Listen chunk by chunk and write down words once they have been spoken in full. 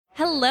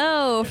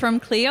Hello from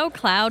Clio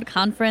Cloud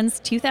Conference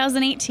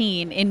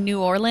 2018 in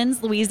New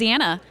Orleans,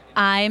 Louisiana.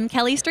 I'm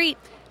Kelly Street.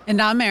 And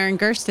I'm Erin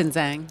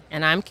Gerstenzang.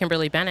 And I'm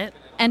Kimberly Bennett.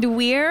 And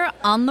we're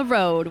on the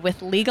road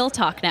with Legal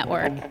Talk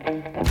Network.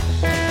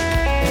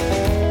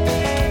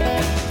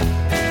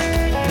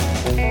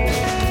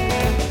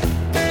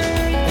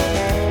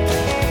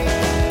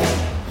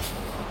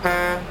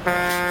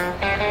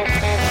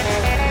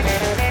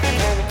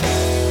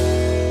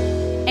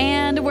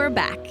 And we're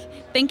back.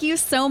 Thank you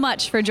so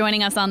much for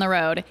joining us on the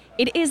road.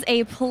 It is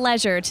a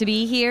pleasure to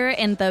be here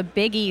in the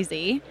Big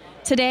Easy.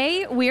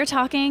 Today, we're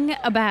talking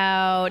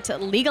about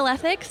legal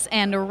ethics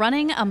and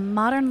running a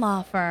modern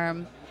law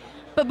firm.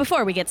 But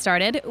before we get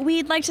started,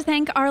 we'd like to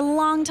thank our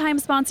longtime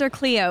sponsor,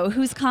 Clio,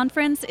 whose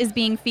conference is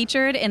being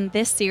featured in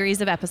this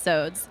series of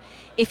episodes.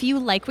 If you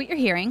like what you're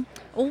hearing,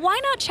 why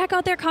not check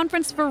out their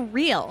conference for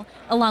real,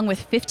 along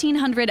with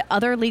 1,500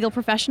 other legal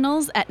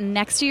professionals at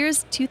next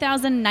year's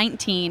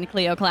 2019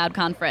 Clio Cloud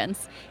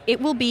Conference.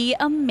 It will be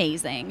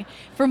amazing.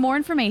 For more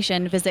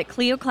information, visit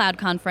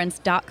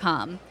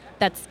cliocloudconference.com.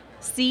 That's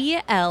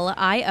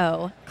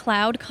CLIO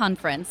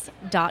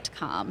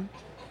cloudconference.com.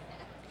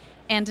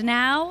 And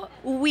now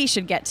we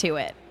should get to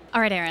it.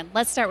 All right, Erin,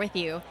 let's start with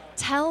you.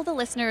 Tell the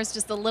listeners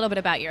just a little bit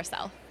about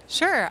yourself.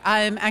 Sure.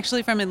 I'm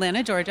actually from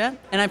Atlanta, Georgia,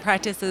 and I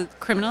practice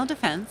criminal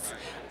defense.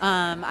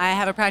 I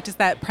have a practice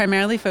that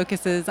primarily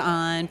focuses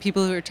on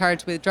people who are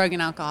charged with drug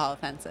and alcohol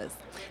offenses.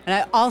 And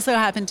I also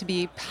happen to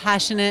be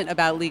passionate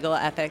about legal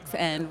ethics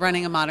and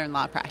running a modern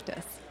law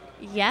practice.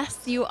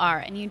 Yes, you are,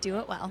 and you do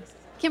it well.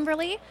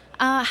 Kimberly,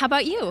 how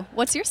about you?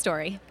 What's your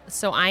story?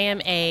 So I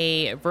am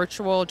a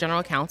virtual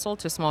general counsel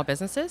to small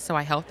businesses. So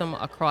I help them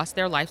across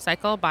their life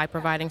cycle by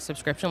providing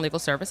subscription legal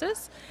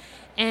services.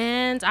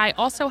 And I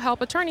also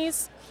help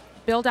attorneys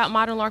build out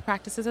modern law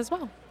practices as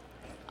well.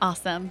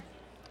 Awesome.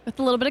 With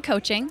a little bit of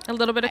coaching. A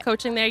little bit of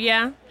coaching there,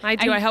 yeah. I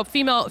do. I help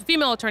female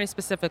attorneys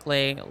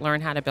specifically learn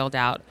how to build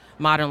out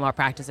modern law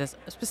practices,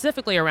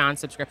 specifically around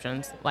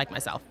subscriptions like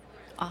myself.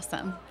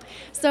 Awesome.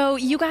 So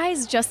you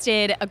guys just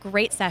did a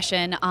great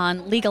session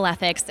on legal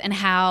ethics and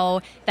how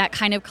that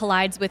kind of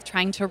collides with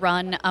trying to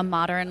run a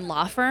modern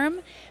law firm.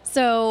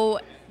 So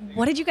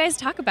what did you guys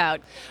talk about?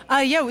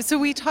 So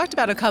we talked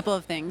about a couple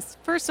of things.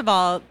 First of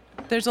all,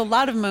 there's a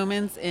lot of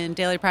moments in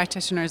daily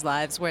practitioners'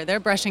 lives where they're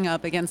brushing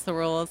up against the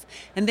rules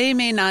and they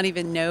may not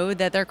even know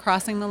that they're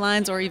crossing the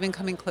lines or even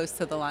coming close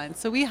to the lines.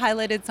 So we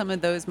highlighted some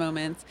of those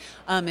moments,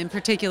 in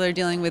particular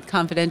dealing with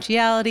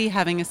confidentiality,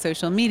 having a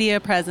social media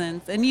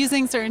presence, and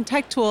using certain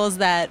tech tools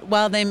that,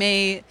 while they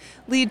may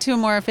lead to a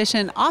more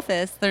efficient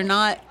office, they're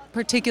not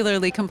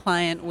particularly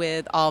compliant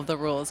with all of the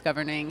rules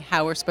governing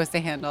how we're supposed to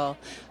handle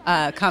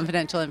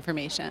confidential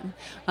information.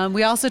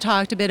 We also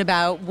talked a bit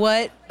about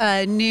what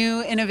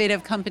new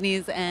innovative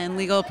companies and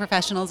legal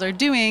professionals are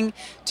doing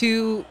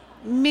to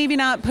maybe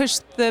not push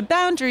the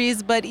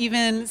boundaries, but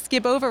even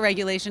skip over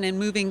regulation and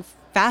moving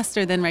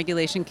faster than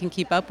regulation can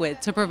keep up with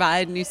to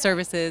provide new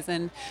services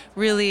and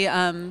really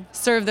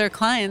serve their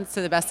clients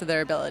to the best of their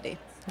ability.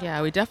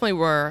 Yeah, we definitely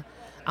were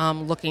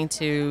looking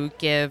to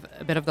give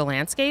a bit of the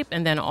landscape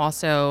and then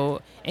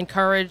also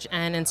encourage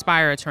and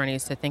inspire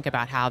attorneys to think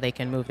about how they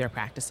can move their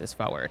practices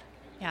forward.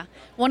 Yeah.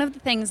 One of the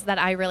things that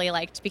I really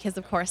liked, because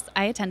of course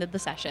I attended the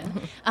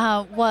session,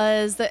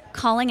 was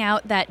calling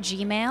out that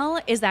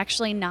Gmail is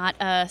actually not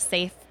a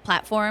safe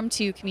platform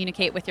to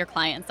communicate with your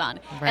clients on.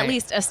 Right. At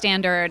least a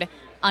standard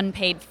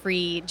unpaid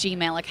free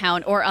Gmail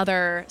account or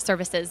other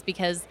services,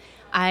 because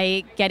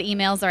I get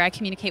emails or I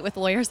communicate with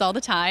lawyers all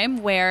the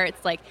time where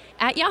it's like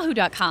at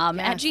yahoo.com,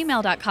 Yes. at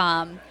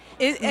gmail.com.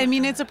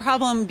 It's a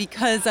problem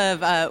because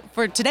of,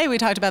 for today we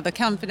talked about the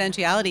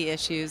confidentiality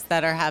issues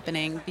that are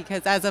happening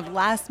because as of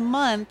last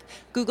month,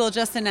 Google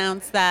just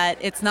announced that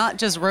it's not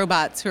just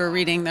robots who are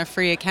reading their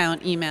free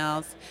account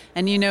emails.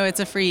 And you know it's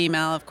a free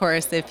email, of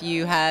course, if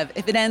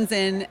it ends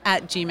in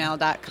at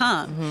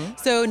gmail.com. Mm-hmm.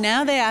 So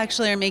now they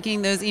actually are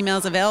making those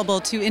emails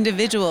available to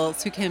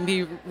individuals who can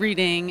be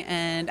reading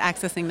and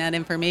accessing that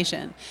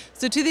information.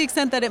 So to the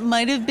extent that it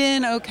might have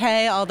been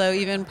okay, although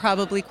even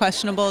probably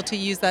questionable to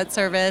use that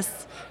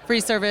free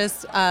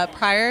service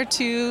prior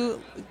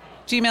to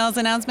Gmail's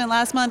announcement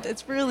last month,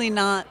 it's really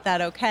not that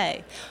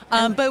okay.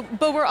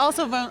 But we're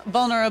also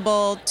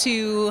vulnerable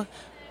to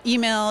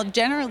email,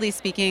 generally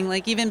speaking.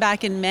 Like even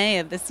back in May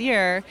of this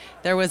year,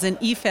 there was an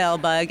e-fail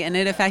bug and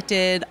it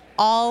affected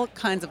all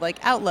kinds of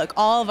Outlook,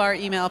 all of our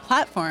email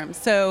platforms.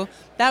 So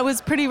that was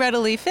pretty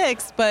readily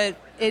fixed, but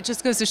it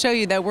just goes to show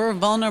you that we're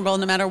vulnerable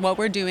no matter what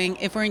we're doing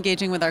if we're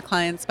engaging with our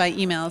clients by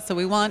email. So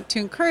we want to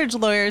encourage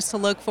lawyers to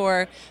look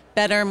for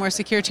better, more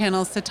secure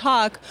channels to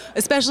talk,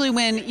 especially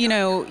when,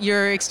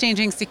 you're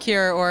exchanging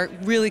secure or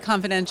really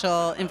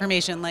confidential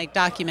information like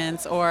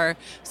documents or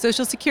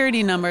social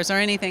security numbers or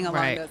anything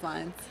along those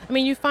lines.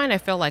 I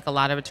feel like a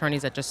lot of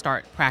attorneys that just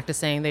start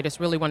practicing, they just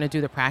really want to do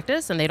the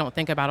practice and they don't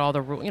think about all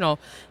the rules,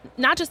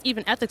 not just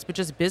even ethics, but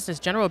just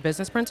general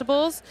business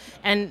principles.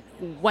 And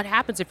what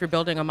happens if you're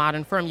building a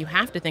modern firm, you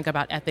have have to think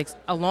about ethics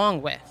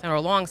along with or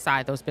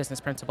alongside those business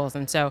principles.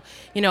 And so,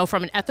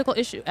 from an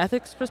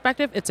ethics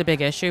perspective, it's a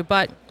big issue.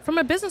 But from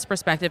a business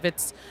perspective,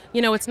 it's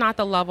not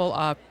the level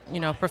of,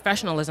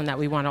 professionalism that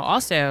we want to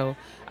also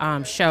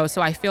show.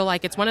 So I feel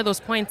like it's one of those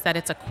points that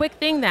it's a quick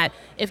thing that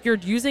if you're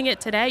using it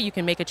today, you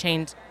can make a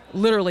change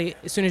literally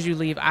as soon as you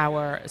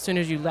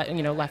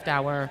left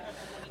our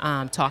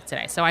talk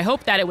today. So I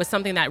hope that it was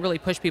something that really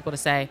pushed people to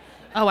say,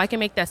 oh, I can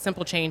make that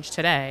simple change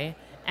today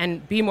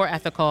and be more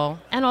ethical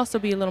and also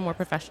be a little more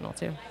professional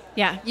too.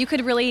 Yeah, you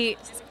could really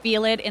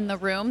feel it in the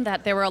room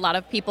that there were a lot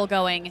of people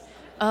going,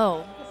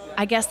 oh,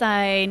 I guess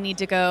I need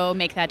to go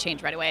make that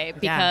change right away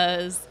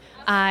because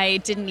I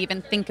didn't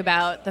even think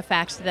about the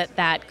fact that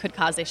that could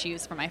cause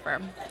issues for my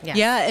firm.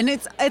 Yeah, and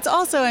it's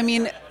also,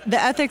 the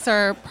ethics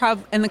are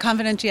and the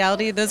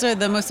confidentiality, those are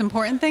the most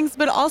important things,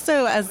 but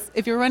also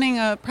if you're running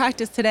a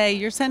practice today,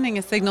 you're sending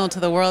a signal to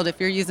the world if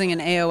you're using an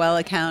AOL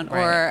account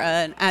or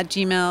an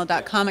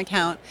 @gmail.com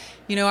account.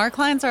 Our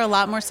clients are a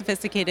lot more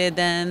sophisticated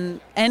than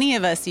any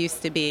of us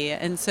used to be,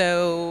 and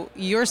so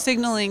you're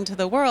signaling to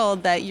the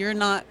world that you're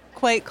not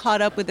quite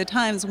caught up with the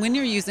times when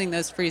you're using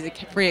those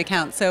free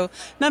accounts. So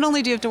not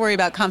only do you have to worry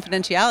about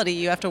confidentiality,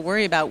 you have to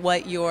worry about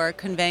what you're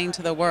conveying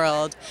to the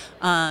world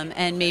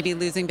and maybe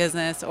losing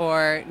business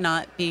or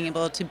not being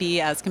able to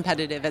be as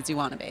competitive as you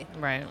want to be.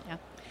 Right. Yeah.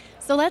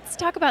 So let's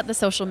talk about the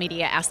social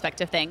media aspect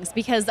of things,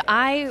 because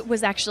I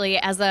was actually,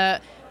 as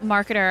a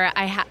marketer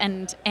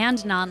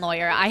and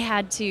non-lawyer, I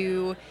had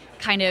to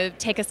kind of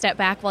take a step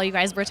back while you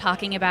guys were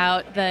talking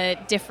about the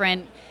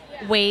different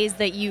ways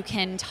that you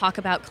can talk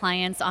about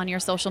clients on your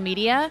social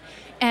media.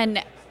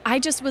 And I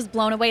just was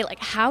blown away. Like,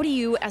 how do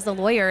you, as a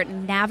lawyer,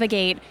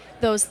 navigate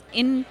those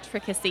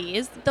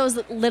intricacies, those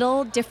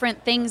little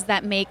different things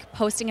that make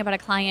posting about a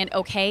client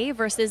okay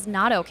versus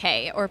not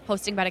okay, or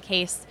posting about a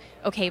case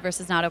okay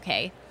versus not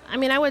okay?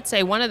 I would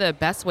say one of the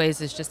best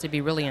ways is just to be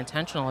really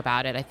intentional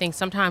about it. I think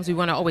sometimes we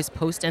want to always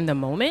post in the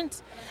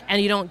moment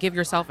and you don't give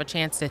yourself a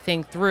chance to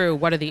think through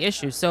what are the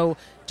issues. So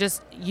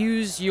just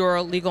use your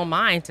legal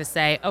mind to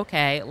say,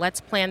 okay,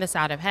 let's plan this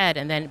out ahead,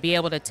 and then be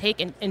able to take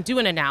and do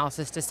an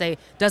analysis to say,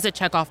 does it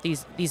check off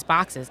these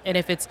boxes? And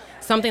if it's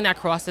something that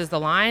crosses the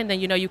line, then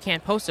you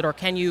can't post it, or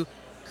can you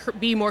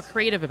be more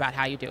creative about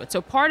how you do it?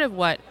 So part of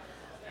what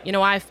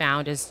I've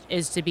found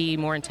is to be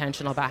more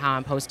intentional about how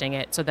I'm posting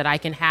it so that I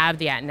can have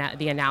the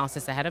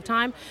analysis ahead of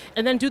time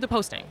and then do the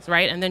postings,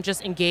 right? And then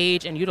just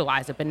engage and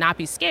utilize it, but not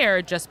be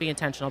scared, just be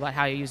intentional about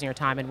how you're using your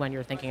time and when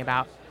you're thinking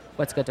about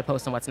what's good to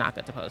post and what's not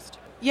good to post.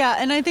 Yeah,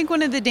 and I think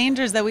one of the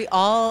dangers that we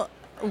all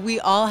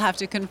have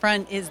to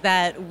confront is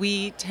that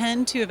we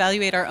tend to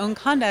evaluate our own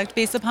conduct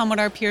based upon what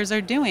our peers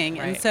are doing.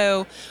 Right. And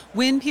so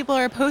when people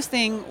are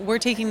posting, we're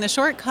taking the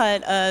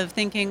shortcut of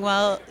thinking,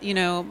 well,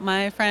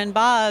 my friend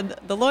Bob,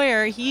 the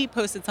lawyer, he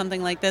posted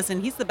something like this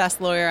and he's the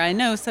best lawyer I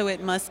know, so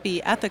it must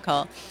be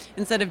ethical,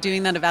 instead of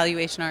doing that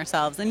evaluation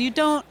ourselves. And you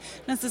don't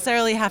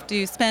necessarily have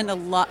to spend a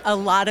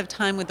lot of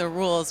time with the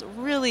rules.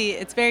 Really,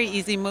 it's very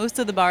easy. Most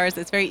of the bars,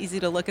 it's very easy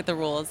to look at the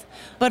rules.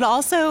 But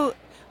also,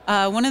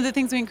 one of the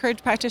things we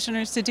encourage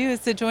practitioners to do is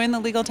to join the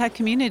legal tech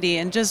community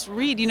and just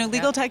read.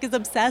 Legal tech is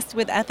obsessed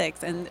with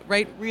ethics and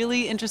write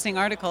really interesting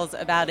articles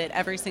about it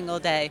every single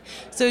day.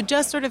 So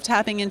just sort of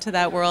tapping into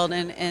that world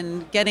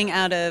and getting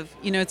out of,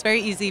 it's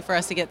very easy for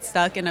us to get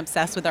stuck and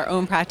obsessed with our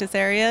own practice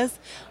areas,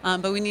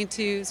 but we need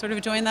to sort of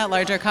join that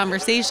larger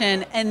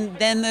conversation, and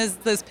then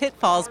those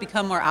pitfalls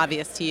become more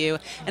obvious to you,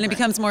 and it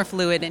becomes more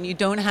fluid, and you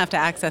don't have to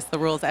access the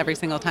rules every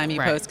single time you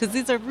post, because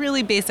these are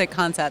really basic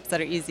concepts that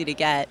are easy to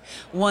get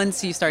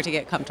once you start to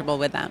get comfortable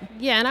with them.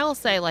 Yeah, and I will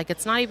say,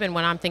 it's not even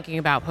when I'm thinking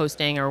about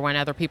posting or when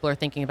other people are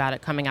thinking about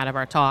it coming out of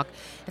our talk,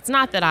 it's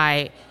not that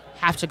I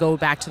have to go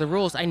back to the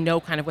rules. I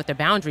know kind of what the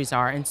boundaries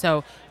are. And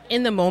so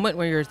in the moment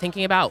where you're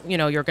thinking about,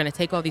 you're going to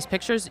take all these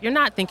pictures, you're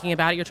not thinking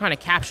about it, you're trying to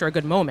capture a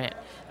good moment.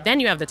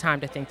 Then you have the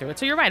time to think through it.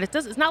 So you're right,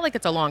 it's not like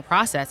it's a long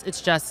process. It's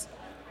just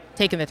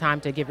taking the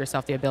time to give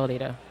yourself the ability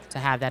to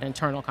have that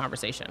internal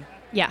conversation.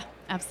 Yeah,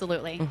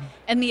 absolutely. Mm-hmm.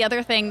 And the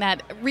other thing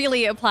that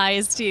really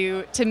applies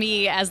to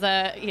me as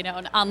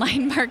an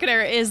online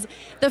marketer is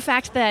the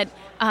fact that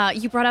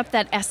you brought up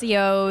that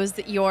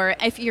SEOs,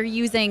 if you're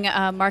using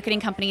a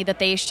marketing company, that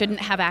they shouldn't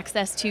have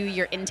access to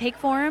your intake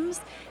forms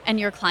and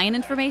your client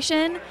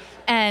information.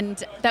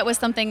 And that was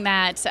something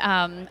that,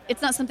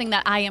 it's not something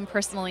that I am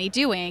personally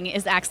doing,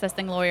 is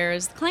accessing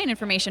lawyers' client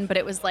information, but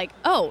it was like,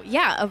 oh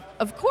yeah,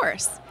 of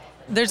course.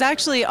 There's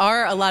actually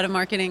are a lot of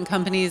marketing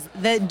companies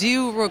that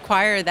do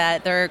require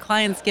that their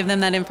clients give them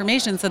that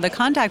information. So the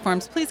contact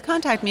forms, please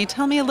contact me,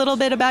 tell me a little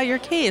bit about your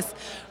case,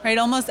 right?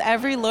 Almost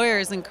every lawyer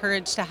is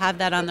encouraged to have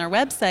that on their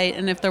website.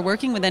 And if they're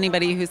working with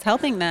anybody who's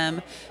helping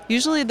them,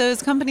 usually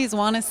those companies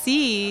want to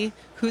see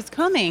who's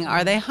coming.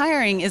 Are they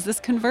hiring? Is this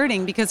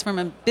converting? Because from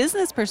a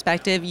business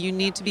perspective, you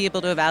need to be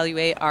able to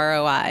evaluate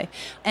ROI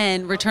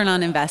and return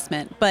on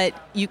investment. But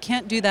you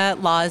can't do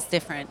that. Law is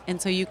different.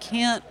 And so you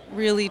can't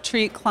really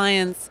treat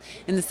clients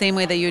in the same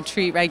way that you would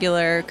treat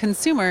regular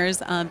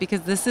consumers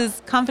because this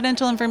is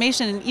confidential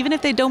information. And even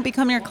if they don't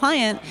become your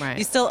client, Right.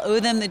 you still owe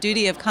them the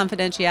duty of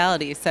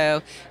confidentiality.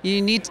 So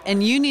you need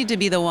to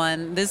be the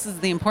one, this is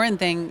the important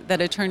thing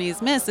that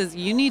attorneys miss, is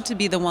you need to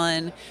be the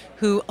one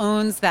who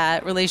owns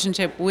that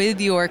relationship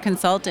with your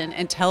consultant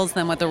and tells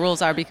them what the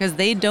rules are, because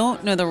they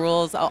don't know the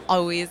rules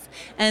always.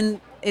 And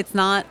it's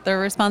not their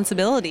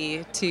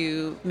responsibility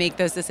to make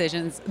those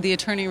decisions. The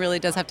attorney really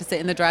does have to sit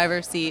in the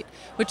driver's seat,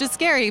 which is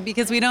scary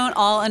because we don't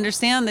all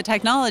understand the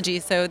technology,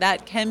 so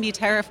that can be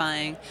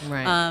terrifying.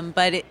 Right.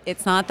 But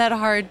it's not that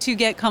hard to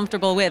get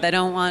comfortable with. I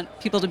don't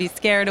want people to be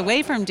scared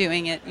away from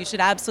doing it. You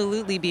should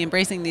absolutely be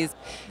embracing these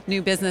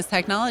new business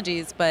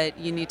technologies, but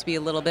you need to be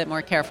a little bit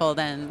more careful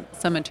than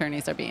some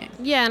attorneys are being.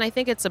 Yeah, and I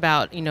think it's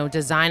about,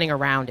 designing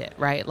around it,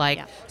 right?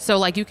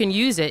 So you can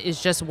use it,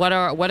 is just what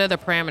are the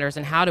parameters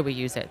and how do we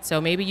use it? So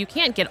maybe you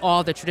can't get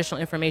all the traditional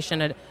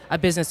information a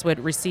business would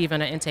receive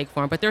in an intake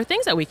form, but there are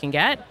things that we can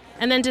get,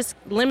 and then just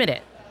limit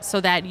it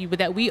so that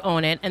we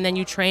own it, and then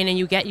you train and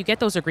you get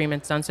those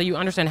agreements done, so you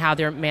understand how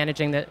they're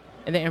managing the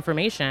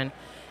information.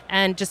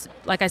 And just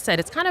like I said,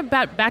 it's kind of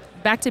about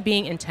back to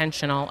being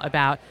intentional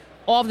about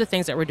all of the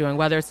things that we're doing,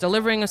 whether it's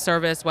delivering a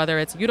service, whether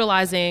it's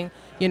utilizing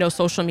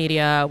social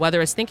media, whether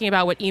it's thinking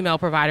about what email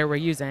provider we're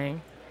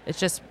using. It's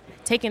just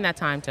taking that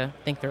time to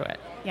think through it.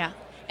 Yeah.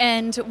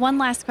 And one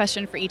last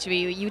question for each of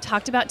you. You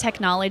talked about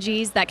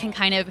technologies that can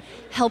kind of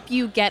help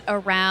you get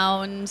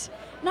around,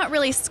 not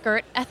really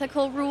skirt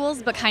ethical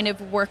rules, but kind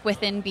of work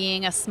within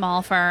being a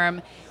small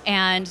firm,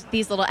 and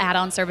these little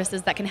add-on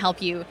services that can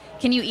help you.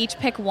 Can you each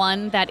pick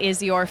one that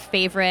is your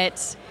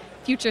favorite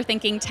future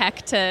thinking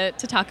tech to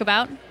talk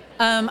about?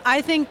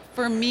 I think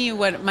for me,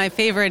 what my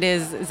favorite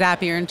is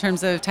Zapier in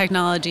terms of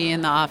technology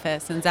in the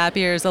office. And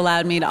Zapier has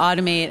allowed me to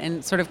automate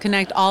and sort of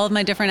connect all of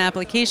my different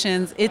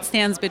applications. It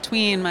stands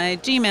between my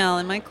Gmail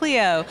and my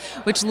Clio,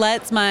 which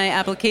lets my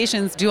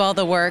applications do all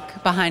the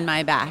work behind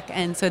my back.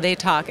 And so they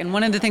talk. And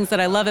one of the things that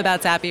I love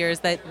about Zapier is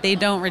that they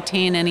don't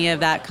retain any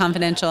of that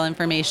confidential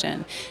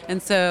information.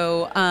 And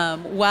so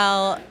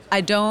while I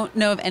don't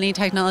know of any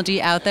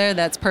technology out there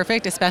that's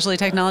perfect, especially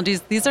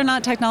technologies. These are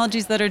not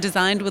technologies that are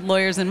designed with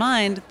lawyers in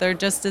mind. They're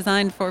just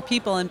designed for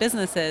people and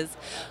businesses.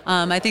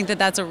 I think that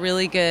that's a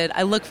really good,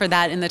 I look for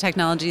that in the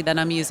technology that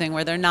I'm using,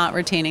 where they're not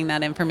retaining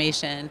that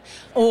information,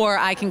 or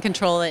I can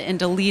control it and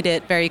delete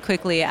it very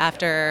quickly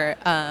after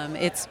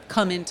it's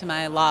come into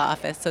my law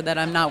office, so that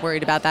I'm not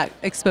worried about that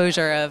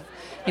exposure of,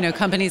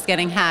 companies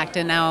getting hacked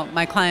and now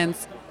my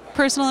client's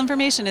personal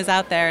information is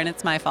out there and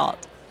it's my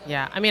fault.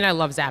 Yeah, I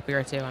love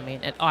Zapier too.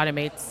 It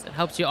automates, it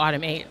helps you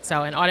automate.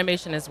 So, and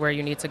automation is where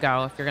you need to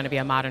go if you're going to be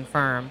a modern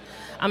firm.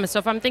 So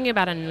if I'm thinking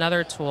about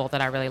another tool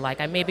that I really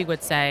like, I maybe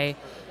would say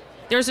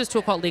there's this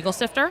tool called Legal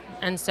Sifter.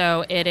 And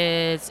so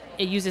it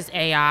uses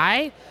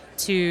AI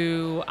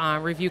to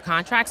review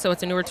contracts. So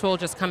it's a newer tool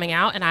just coming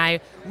out. And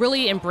I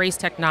really embrace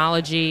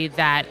technology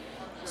that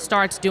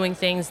starts doing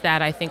things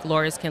that I think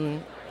lawyers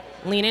can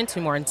lean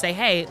into more and say,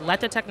 hey, let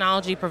the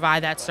technology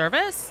provide that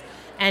service.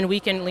 And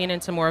we can lean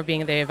into more of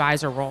being the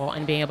advisor role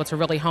and being able to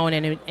really hone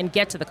in and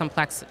get to the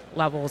complex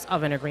levels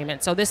of an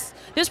agreement. So this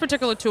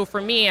particular tool for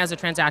me as a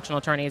transactional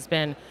attorney has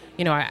been,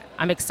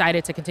 I'm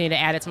excited to continue to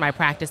add it to my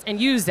practice and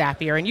use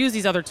Zapier and use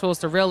these other tools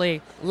to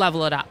really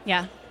level it up.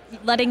 Yeah.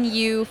 Letting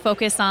you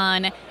focus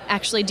on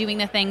actually doing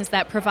the things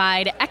that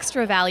provide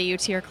extra value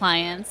to your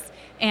clients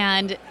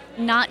and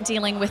not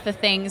dealing with the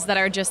things that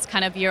are just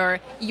kind of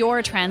your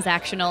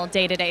transactional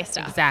day-to-day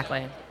stuff.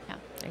 Exactly.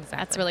 Exactly.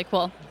 That's really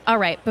cool. All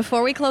right,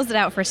 before we close it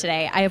out for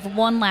today, I have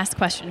one last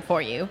question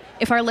for you.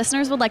 If our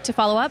listeners would like to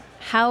follow up,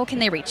 how can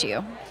they reach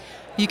you?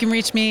 You can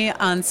reach me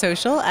on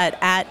social at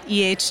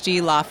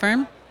EHG Law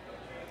Firm.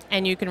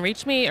 And you can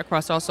reach me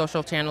across all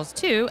social channels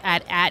too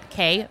at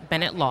K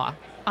Bennett Law.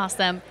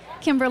 Awesome.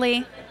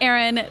 Kimberly,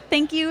 Aaron,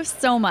 thank you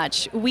so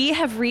much. We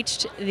have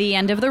reached the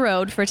end of the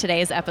road for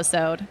today's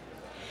episode.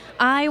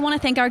 I want to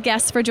thank our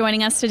guests for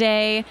joining us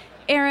today.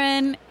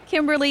 Aaron,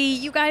 Kimberly,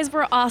 you guys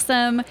were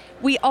awesome.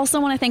 We also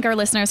want to thank our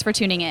listeners for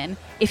tuning in.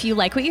 If you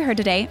like what you heard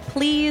today,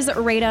 please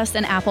rate us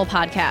an Apple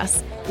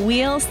Podcasts.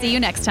 We'll see you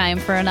next time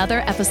for another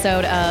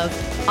episode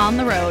of On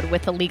the Road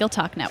with the Legal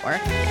Talk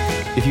Network.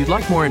 If you'd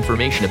like more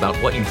information about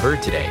what you've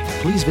heard today,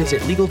 please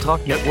visit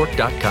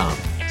LegalTalkNetwork.com.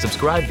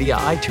 Subscribe via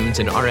iTunes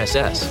and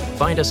RSS.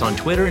 Find us on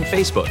Twitter and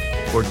Facebook,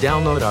 or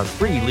download our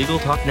free Legal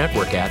Talk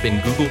Network app in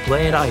Google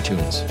Play and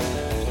iTunes.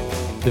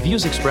 The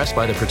views expressed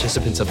by the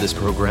participants of this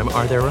program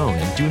are their own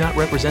and do not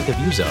represent the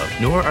views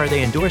of, nor are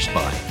they endorsed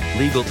by,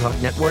 Legal Talk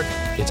Network,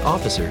 its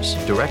officers,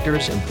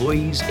 directors,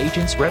 employees,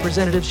 agents,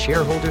 representatives,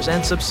 shareholders,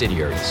 and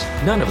subsidiaries.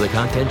 None of the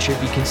content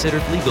should be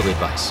considered legal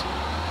advice.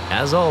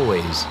 As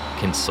always,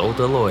 consult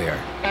a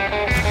lawyer.